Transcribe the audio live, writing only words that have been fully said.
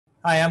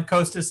Hi, I'm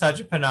Costas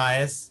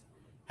Hadjipanayis.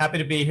 Happy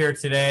to be here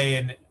today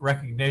in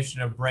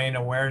recognition of Brain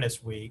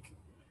Awareness Week.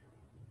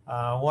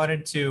 I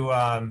wanted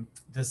to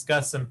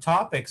discuss some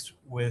topics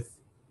with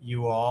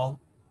you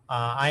all.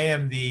 I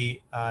am the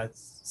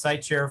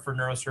site chair for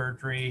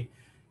neurosurgery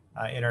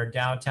in our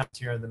downtown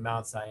here in the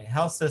Mount Sinai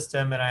Health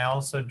System, and I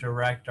also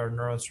direct our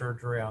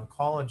neurosurgery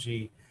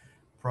oncology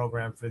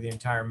program for the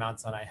entire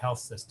Mount Sinai Health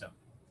System.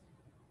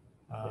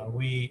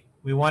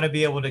 We want to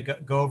be able to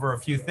go over a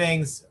few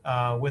things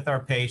with our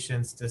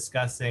patients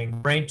discussing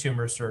brain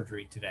tumor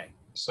surgery today.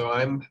 So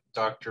I'm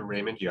Dr.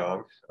 Raymund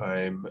Yong.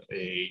 I'm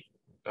a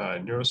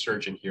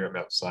neurosurgeon here at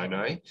Mount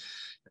Sinai,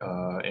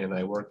 and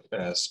I work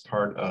as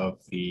part of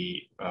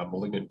the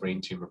malignant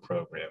brain tumor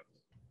program.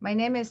 My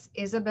name is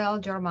Isabelle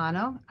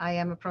Germano. I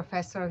am a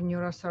professor of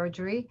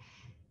neurosurgery,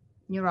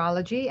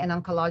 neurology, and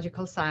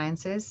oncological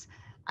sciences.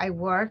 I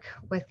work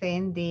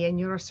within the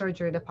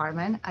neurosurgery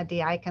department at the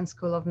Icahn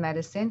School of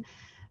Medicine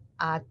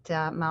at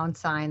Mount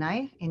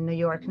Sinai in New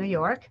York, New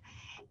York.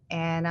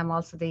 And I'm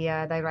also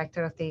the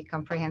director of the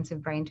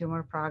comprehensive brain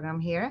tumor program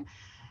here.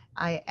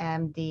 I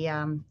am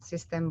the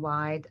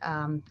system-wide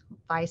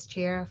vice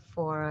chair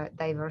for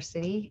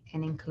diversity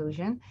and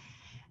inclusion.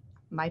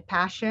 My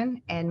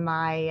passion and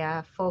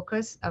my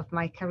focus of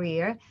my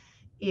career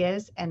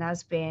is and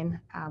has been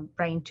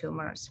brain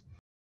tumors.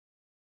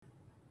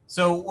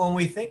 So when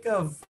we think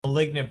of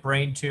malignant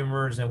brain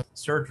tumors and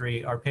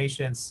surgery, our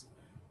patients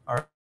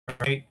are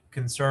very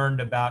concerned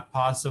about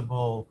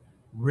possible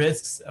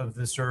risks of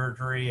the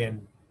surgery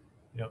and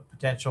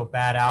potential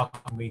bad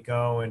outcome. We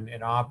go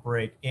and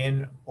operate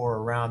in or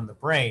around the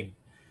brain.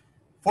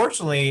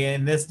 Fortunately,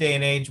 in this day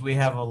and age, we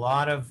have a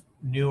lot of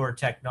newer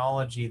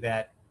technology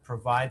that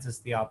provides us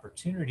the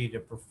opportunity to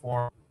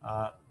perform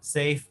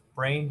safe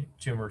brain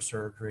tumor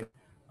surgery,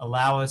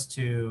 allow us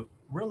to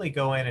really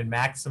go in and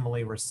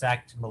maximally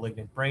resect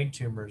malignant brain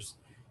tumors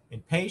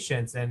in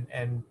patients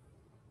and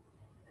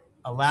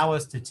allow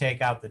us to take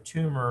out the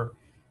tumor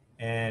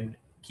and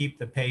keep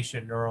the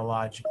patient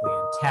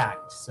neurologically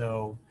intact.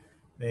 So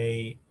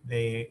they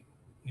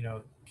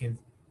can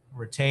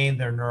retain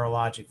their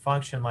neurologic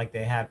function like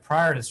they had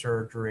prior to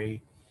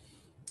surgery.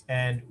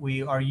 And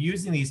we are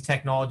using these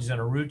technologies on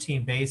a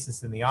routine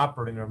basis in the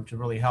operating room to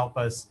really help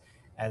us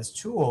as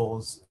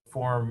tools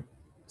form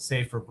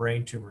safer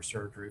brain tumor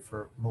surgery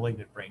for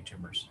malignant brain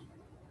tumors.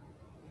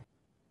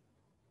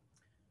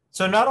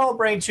 So not all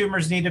brain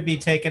tumors need to be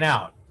taken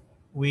out.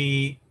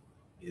 The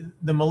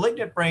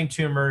malignant brain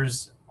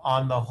tumors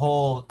on the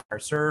whole are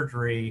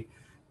surgery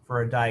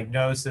for a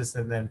diagnosis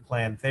and then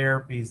planned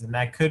therapies, and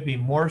that could be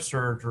more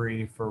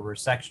surgery for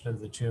resection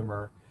of the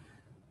tumor.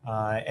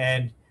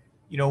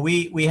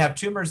 We have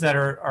tumors that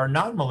are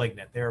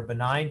non-malignant. They're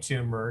benign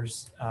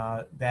tumors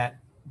that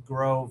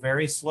grow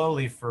very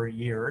slowly for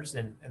years,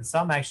 and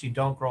some actually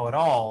don't grow at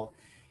all.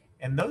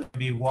 And those can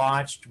be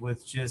watched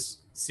with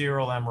just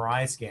serial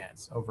MRI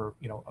scans over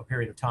a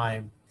period of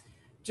time,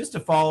 just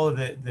to follow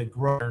the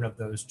growth of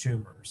those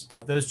tumors.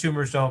 If those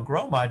tumors don't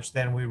grow much,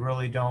 then we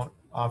really don't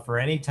offer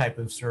any type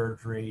of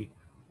surgery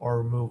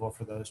or removal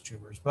for those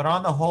tumors. But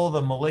on the whole,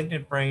 the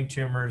malignant brain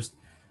tumors,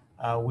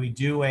 we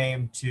do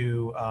aim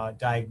to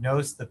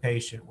diagnose the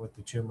patient with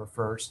the tumor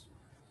first,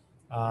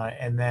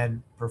 and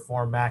then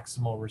perform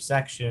maximal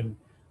resection,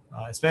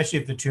 especially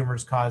if the tumor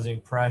is causing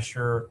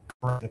pressure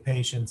or the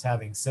patient's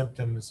having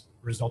symptoms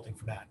resulting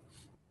from that.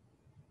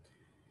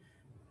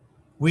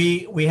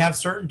 We have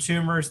certain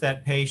tumors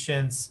that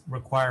patients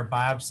require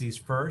biopsies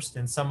first,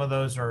 and some of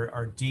those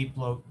are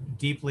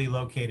deeply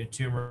located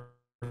tumor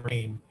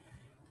brain,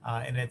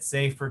 and it's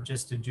safer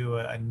just to do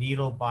a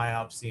needle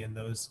biopsy in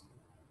those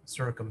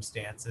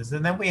circumstances.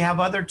 And then we have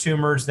other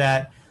tumors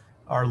that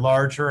are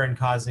larger and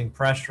causing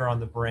pressure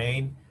on the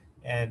brain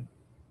and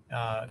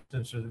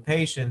for the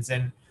patients,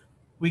 and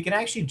we can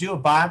actually do a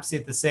biopsy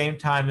at the same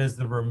time as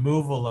the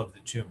removal of the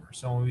tumor.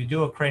 So when we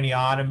do a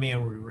craniotomy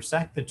and we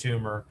resect the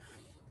tumor,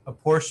 a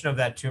portion of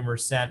that tumor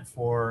is sent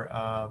for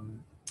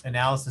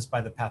analysis by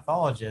the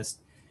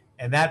pathologist,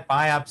 and that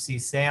biopsy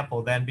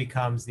sample then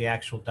becomes the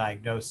actual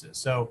diagnosis.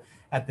 So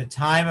at the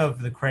time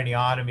of the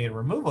craniotomy and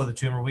removal of the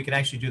tumor, we can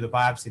actually do the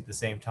biopsy at the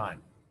same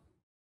time.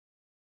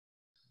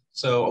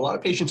 So a lot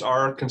of patients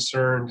are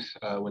concerned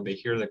when they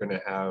hear they're going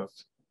to have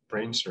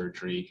brain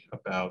surgery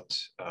about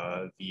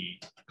the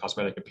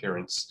cosmetic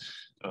appearance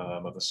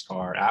of the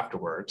scar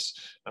afterwards.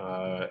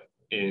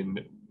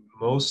 In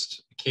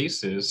most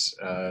cases,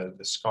 the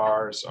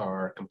scars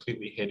are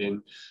completely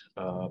hidden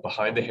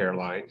behind the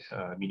hairline,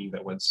 meaning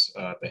that once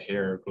the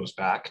hair grows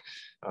back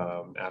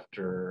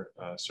after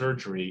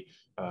surgery,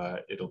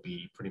 it'll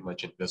be pretty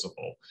much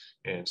invisible.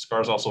 And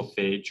scars also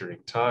fade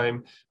during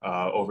time,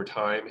 over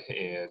time,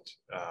 and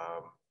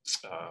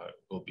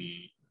will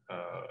be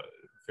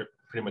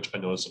pretty much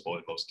unnoticeable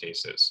in most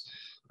cases.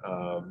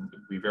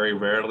 We very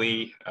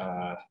rarely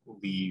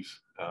leave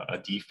a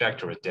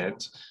defect or a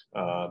dent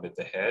in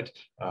the head.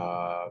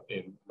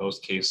 In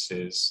most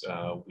cases,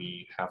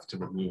 we have to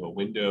remove a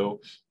window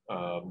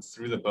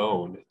through the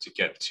bone to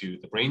get to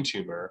the brain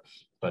tumor,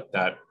 but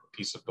that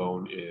piece of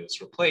bone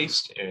is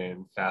replaced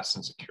and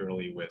fastened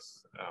securely with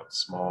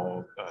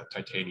small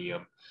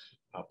titanium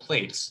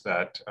plates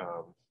that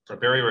are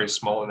very, very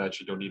small and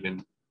actually don't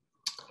even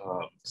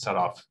set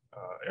off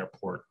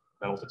airport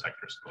metal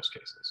detectors in most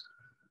cases.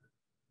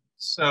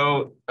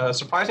 So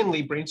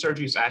surprisingly, brain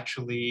surgery is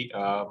actually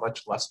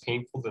much less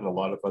painful than a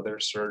lot of other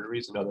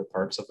surgeries in other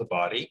parts of the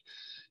body.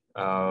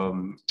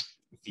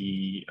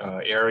 The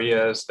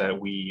areas that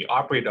we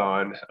operate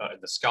on in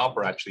the scalp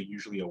are actually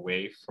usually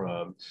away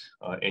from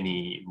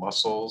any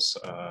muscles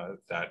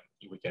that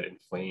you would get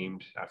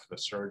inflamed after the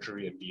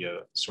surgery and be a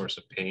source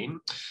of pain.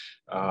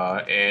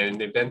 And in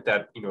the event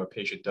that a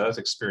patient does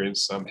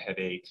experience some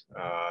headache,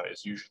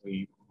 is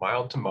usually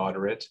mild to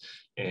moderate,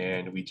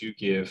 and we do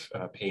give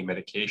pain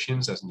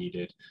medications as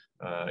needed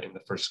in the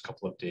first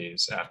couple of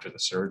days after the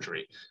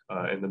surgery.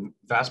 And the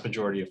vast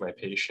majority of my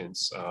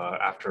patients,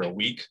 after a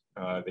week,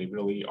 they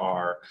really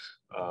are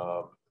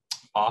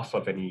off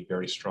of any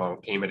very strong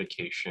pain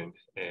medication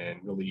and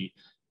really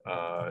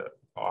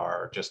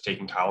are just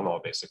taking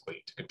Tylenol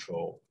basically to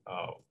control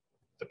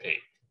the pain.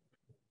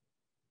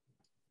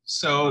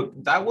 So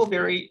that will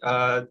vary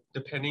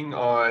depending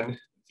on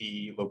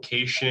the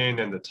location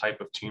and the type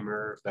of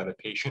tumor that a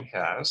patient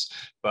has.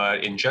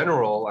 But in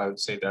general, I would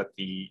say that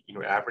the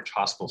average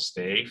hospital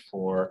stay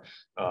for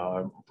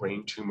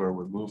brain tumor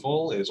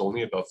removal is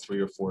only about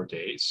 3 or 4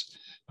 days.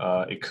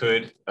 It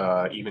could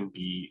even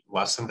be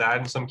less than that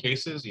in some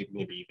cases,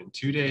 maybe even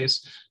 2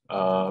 days.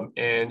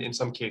 And in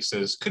some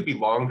cases could be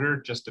longer,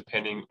 just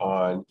depending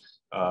on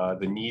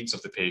the needs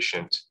of the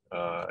patient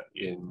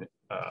in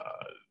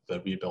the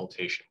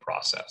rehabilitation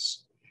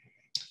process.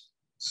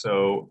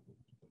 So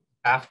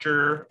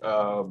after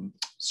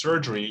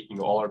surgery,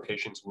 all our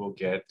patients will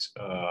get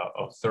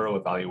a thorough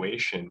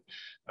evaluation,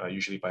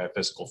 usually by a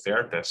physical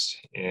therapist,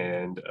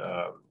 and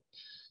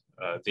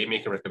they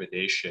make a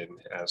recommendation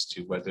as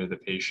to whether the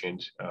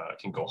patient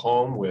can go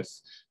home with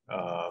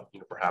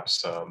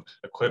perhaps some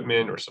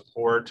equipment or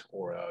support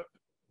or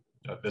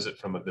a visit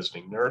from a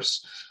visiting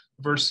nurse,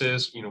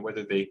 versus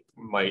whether they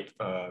might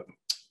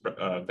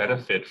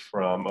benefit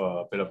from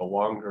a bit of a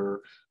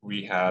longer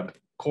rehab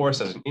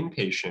course as an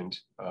inpatient,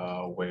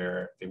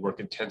 where they work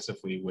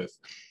intensively with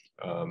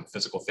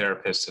physical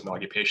therapists and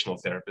occupational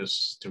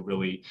therapists to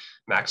really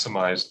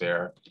maximize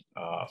their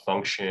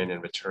function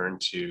and return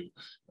to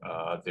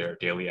their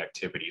daily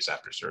activities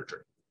after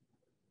surgery.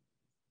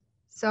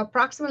 So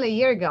approximately a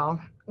year ago,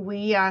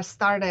 we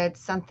started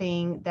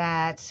something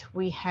that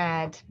we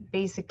had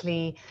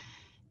basically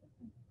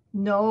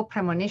no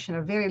premonition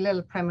or very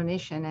little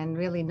premonition and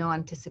really no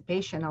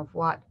anticipation of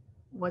what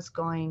was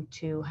going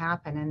to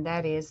happen, and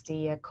that is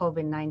the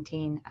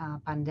COVID-19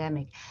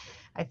 pandemic.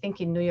 I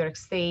think in New York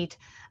State,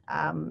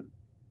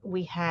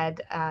 we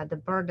had the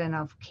burden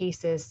of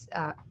cases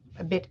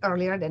a bit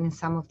earlier than in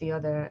some of the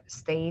other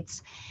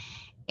states.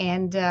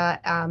 And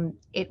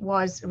it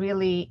was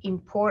really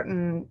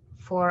important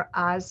for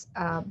us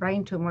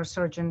brain tumor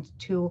surgeons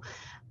to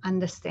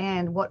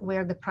understand what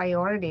were the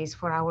priorities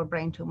for our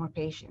brain tumor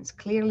patients.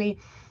 Clearly,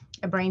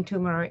 a brain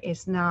tumor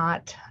is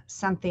not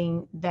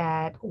something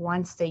that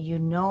once that you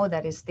know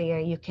that is there,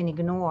 you can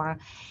ignore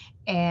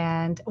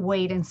and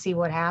wait and see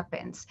what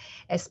happens,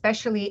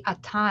 especially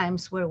at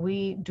times where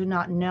we do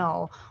not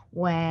know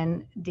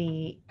when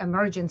the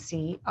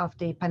emergency of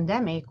the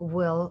pandemic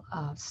will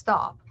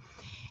stop.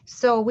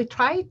 So we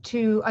try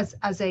to,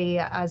 as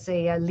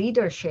a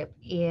leadership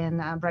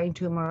in brain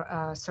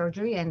tumor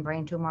surgery and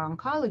brain tumor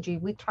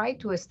oncology, we try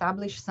to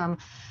establish some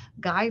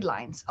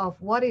guidelines of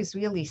what is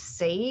really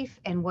safe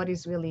and what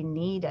is really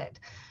needed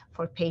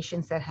for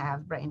patients that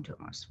have brain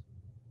tumors.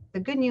 The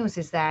good news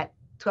is that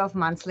 12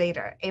 months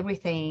later,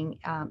 everything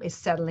is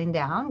settling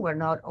down. We're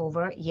not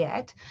over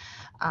yet,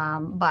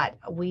 but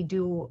we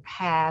do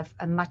have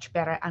a much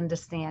better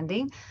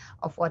understanding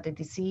of what the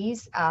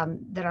disease.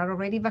 There are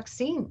already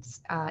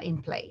vaccines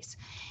in place.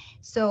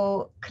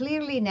 So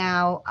clearly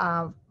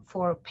now,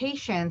 for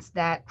patients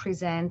that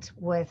present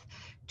with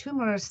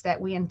tumors that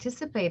we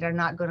anticipate are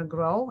not going to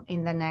grow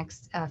in the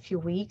next few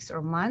weeks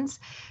or months,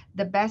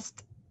 the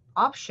best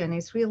option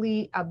is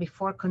really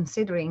before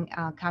considering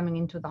coming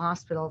into the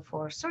hospital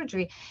for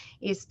surgery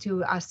is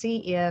to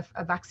see if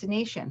a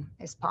vaccination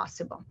is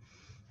possible.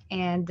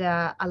 And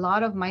a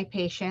lot of my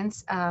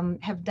patients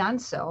have done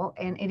so,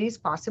 and it is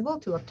possible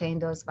to obtain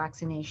those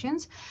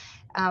vaccinations.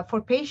 For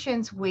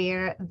patients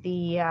where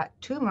the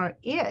tumor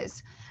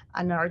is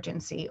an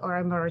urgency or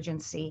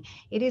emergency,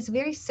 it is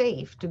very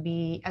safe to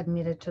be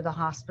admitted to the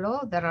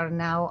hospital. There are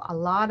now a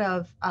lot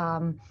of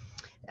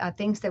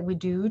things that we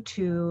do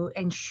to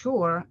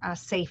ensure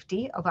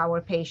safety of our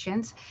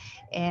patients,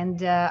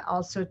 and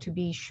also to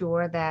be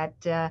sure that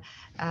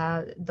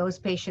those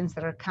patients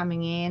that are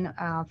coming in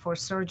for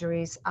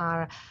surgeries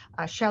are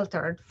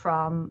sheltered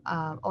from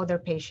other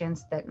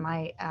patients that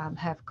might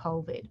have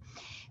COVID.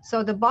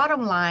 So the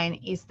bottom line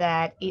is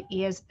that it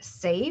is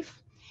safe.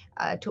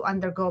 to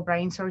undergo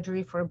brain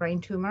surgery for a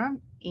brain tumor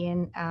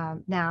in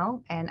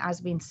now, and has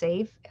been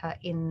safe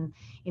in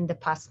the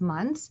past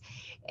months.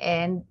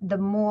 And the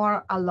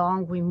more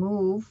along we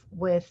move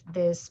with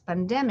this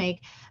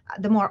pandemic,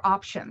 the more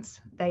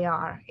options they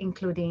are,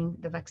 including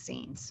the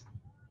vaccines.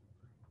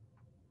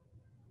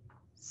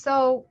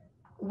 So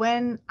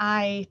when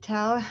I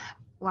tell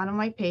one of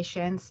my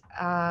patients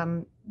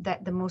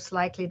that the most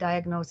likely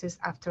diagnosis,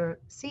 after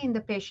seeing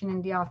the patient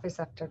in the office,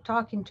 after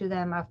talking to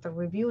them, after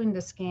reviewing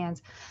the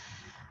scans,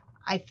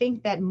 I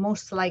think that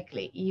most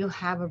likely you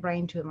have a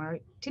brain tumor.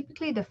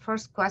 Typically, the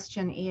first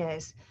question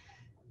is,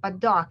 but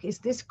doc, is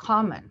this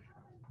common?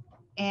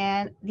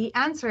 And the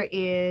answer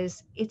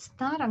is, it's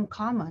not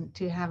uncommon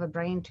to have a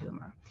brain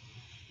tumor.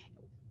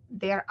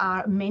 There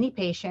are many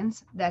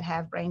patients that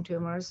have brain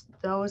tumors.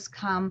 Those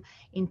come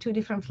in two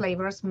different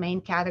flavors,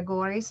 main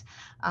categories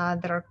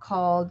that are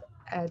called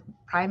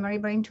primary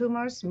brain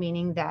tumors,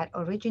 meaning that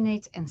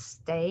originates and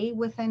stay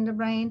within the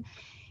brain,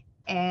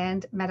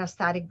 and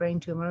metastatic brain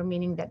tumor,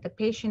 meaning that the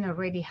patient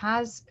already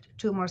has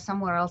tumor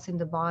somewhere else in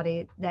the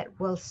body that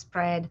will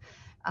spread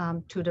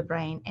to the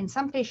brain. And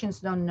some patients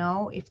don't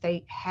know if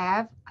they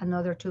have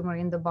another tumor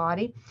in the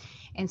body.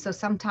 And so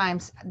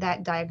sometimes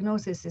that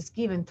diagnosis is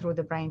given through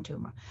the brain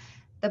tumor.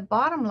 The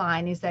bottom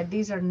line is that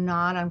these are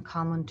not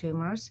uncommon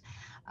tumors.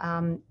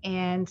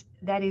 And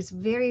that is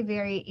very,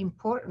 very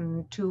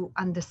important to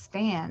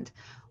understand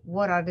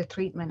what are the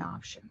treatment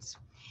options.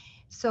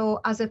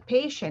 So as a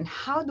patient,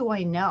 how do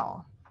I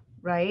know,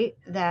 right,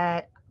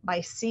 that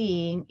by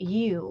seeing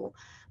you,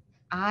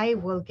 I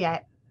will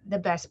get the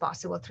best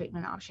possible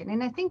treatment option?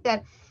 And I think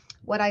that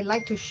what I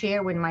like to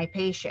share with my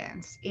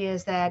patients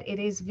is that it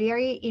is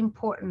very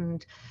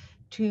important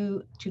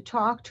to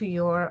talk to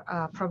your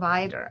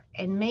provider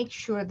and make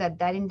sure that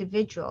that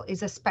individual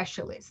is a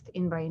specialist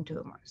in brain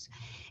tumors,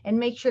 and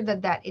make sure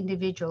that that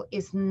individual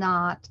is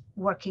not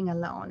working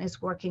alone,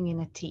 is working in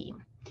a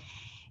team.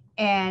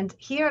 And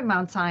here at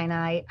Mount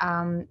Sinai,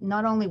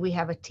 not only we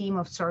have a team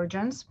of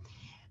surgeons,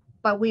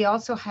 but we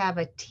also have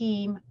a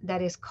team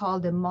that is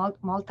called the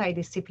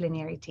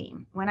multidisciplinary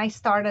team. When I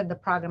started the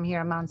program here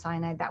at Mount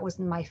Sinai, that was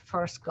my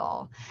first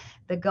goal.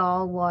 The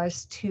goal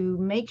was to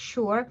make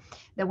sure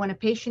that when a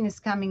patient is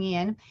coming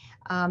in,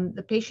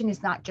 the patient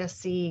is not just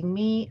seeing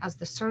me as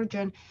the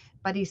surgeon,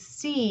 but is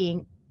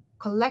seeing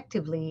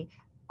collectively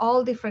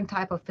all different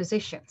type of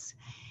physicians.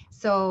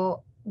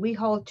 So we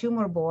hold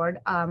tumor board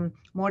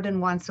more than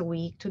once a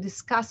week to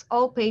discuss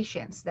all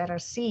patients that are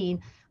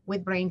seen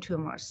with brain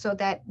tumors, so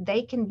that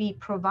they can be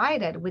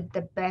provided with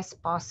the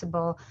best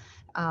possible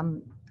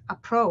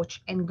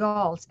approach and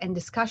goals and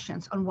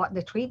discussions on what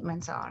the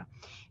treatments are.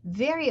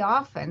 Very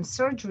often,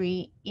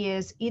 surgery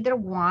is either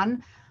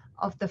one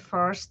of the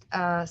first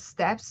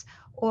steps,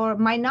 or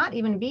might not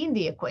even be in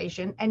the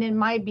equation, and it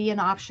might be an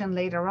option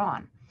later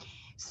on.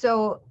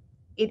 So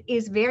it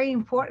is very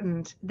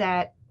important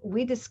that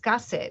we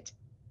discuss it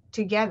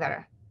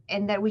together,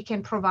 and that we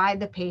can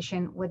provide the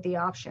patient with the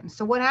option.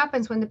 So what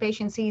happens when the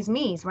patient sees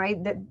me,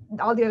 right? That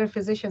all the other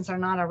physicians are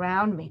not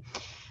around me.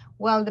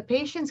 Well, the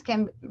patients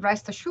can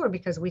rest assured,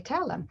 because we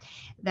tell them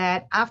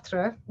that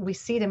after we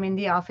see them in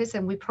the office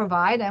and we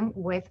provide them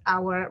with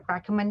our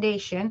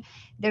recommendation,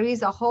 there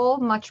is a whole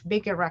much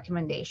bigger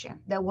recommendation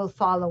that will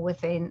follow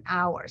within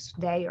hours,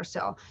 day or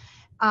so,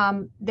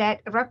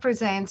 that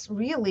represents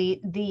really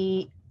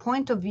the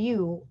point of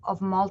view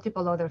of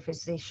multiple other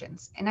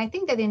physicians. And I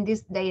think that in this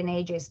day and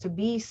age, is to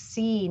be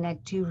seen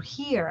and to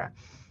hear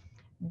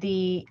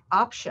the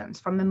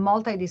options from a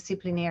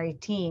multidisciplinary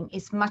team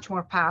is much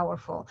more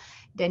powerful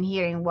than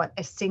hearing what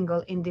a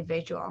single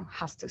individual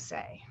has to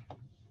say.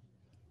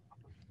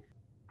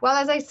 Well,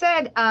 as I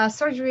said,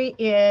 surgery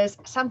is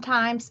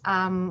sometimes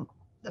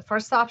the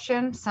first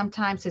option,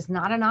 sometimes is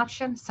not an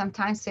option,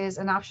 sometimes is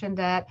an option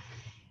that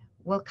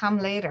will come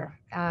later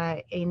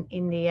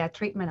in the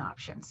treatment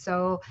options.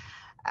 So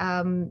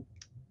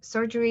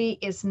surgery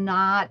is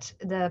not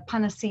the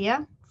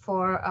panacea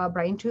for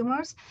brain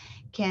tumors,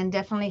 can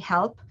definitely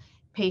help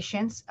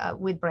patients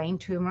with brain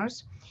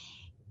tumors.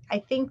 I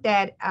think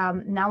that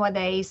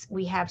nowadays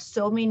we have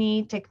so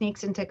many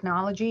techniques and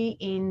technology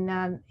in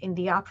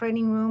the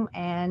operating room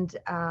and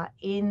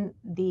in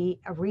the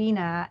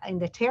arena, in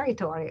the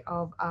territory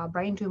of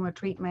brain tumor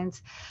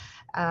treatments,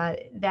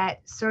 that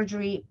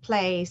surgery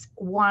plays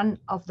one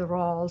of the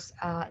roles,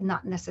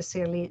 not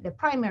necessarily the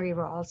primary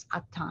roles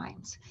at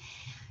times.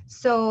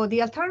 So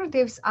the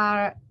alternatives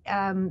are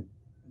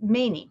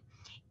many.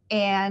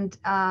 And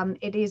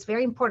it is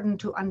very important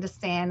to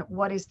understand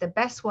what is the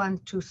best one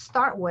to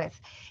start with.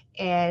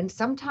 And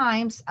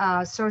sometimes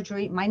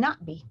surgery might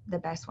not be the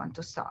best one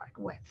to start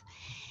with.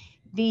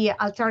 The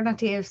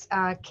alternatives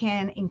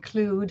can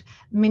include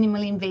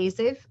minimally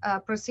invasive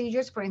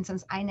procedures. For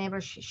instance, I never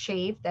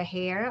shave the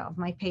hair of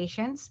my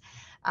patients.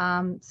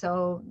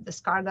 So the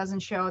scar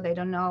doesn't show, they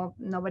don't know,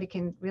 nobody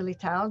can really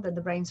tell that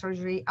the brain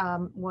surgery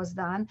was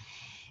done.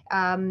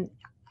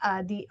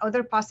 The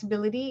other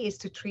possibility is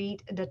to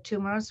treat the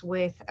tumors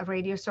with a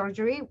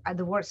radiosurgery.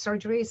 The word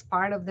surgery is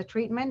part of the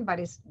treatment, but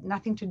it's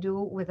nothing to do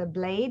with a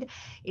blade.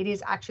 It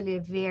is actually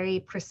a very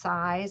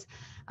precise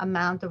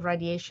amount of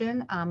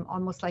radiation,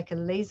 almost like a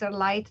laser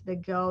light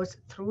that goes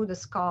through the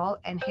skull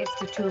and hits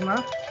the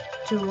tumor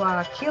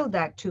to kill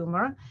that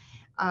tumor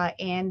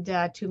and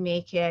to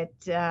make it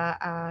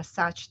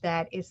such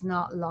that it's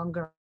not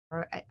longer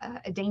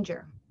a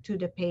danger to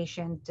the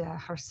patient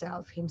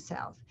herself,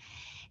 himself.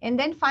 And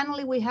then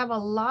finally, we have a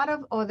lot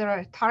of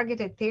other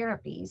targeted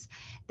therapies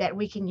that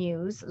we can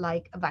use,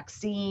 like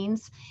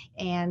vaccines,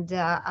 and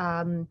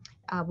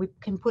we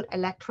can put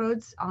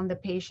electrodes on the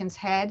patient's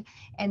head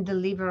and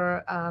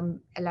deliver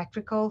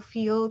electrical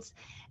fields.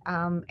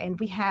 And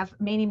we have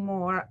many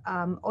more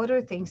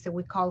other things that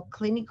we call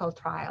clinical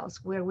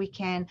trials, where we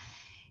can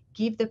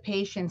give the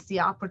patients the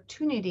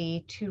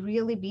opportunity to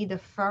really be the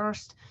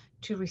first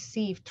to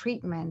receive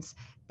treatments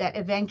that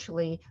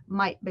eventually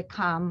might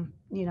become,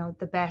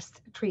 the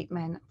best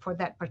treatment for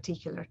that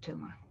particular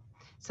tumor.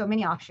 So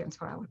many options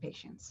for our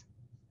patients.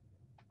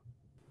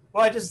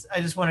 Well, I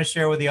just want to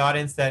share with the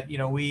audience that,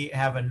 we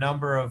have a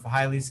number of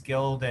highly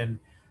skilled and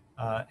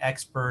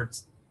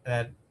experts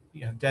that,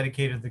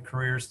 dedicated the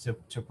careers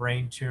to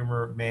brain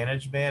tumor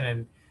management.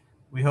 And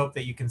we hope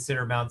that you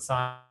consider Mount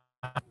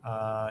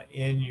Sinai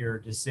in your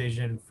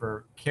decision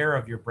for care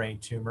of your brain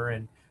tumor.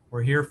 And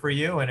we're here for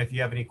you. And if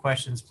you have any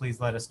questions, please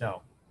let us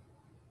know.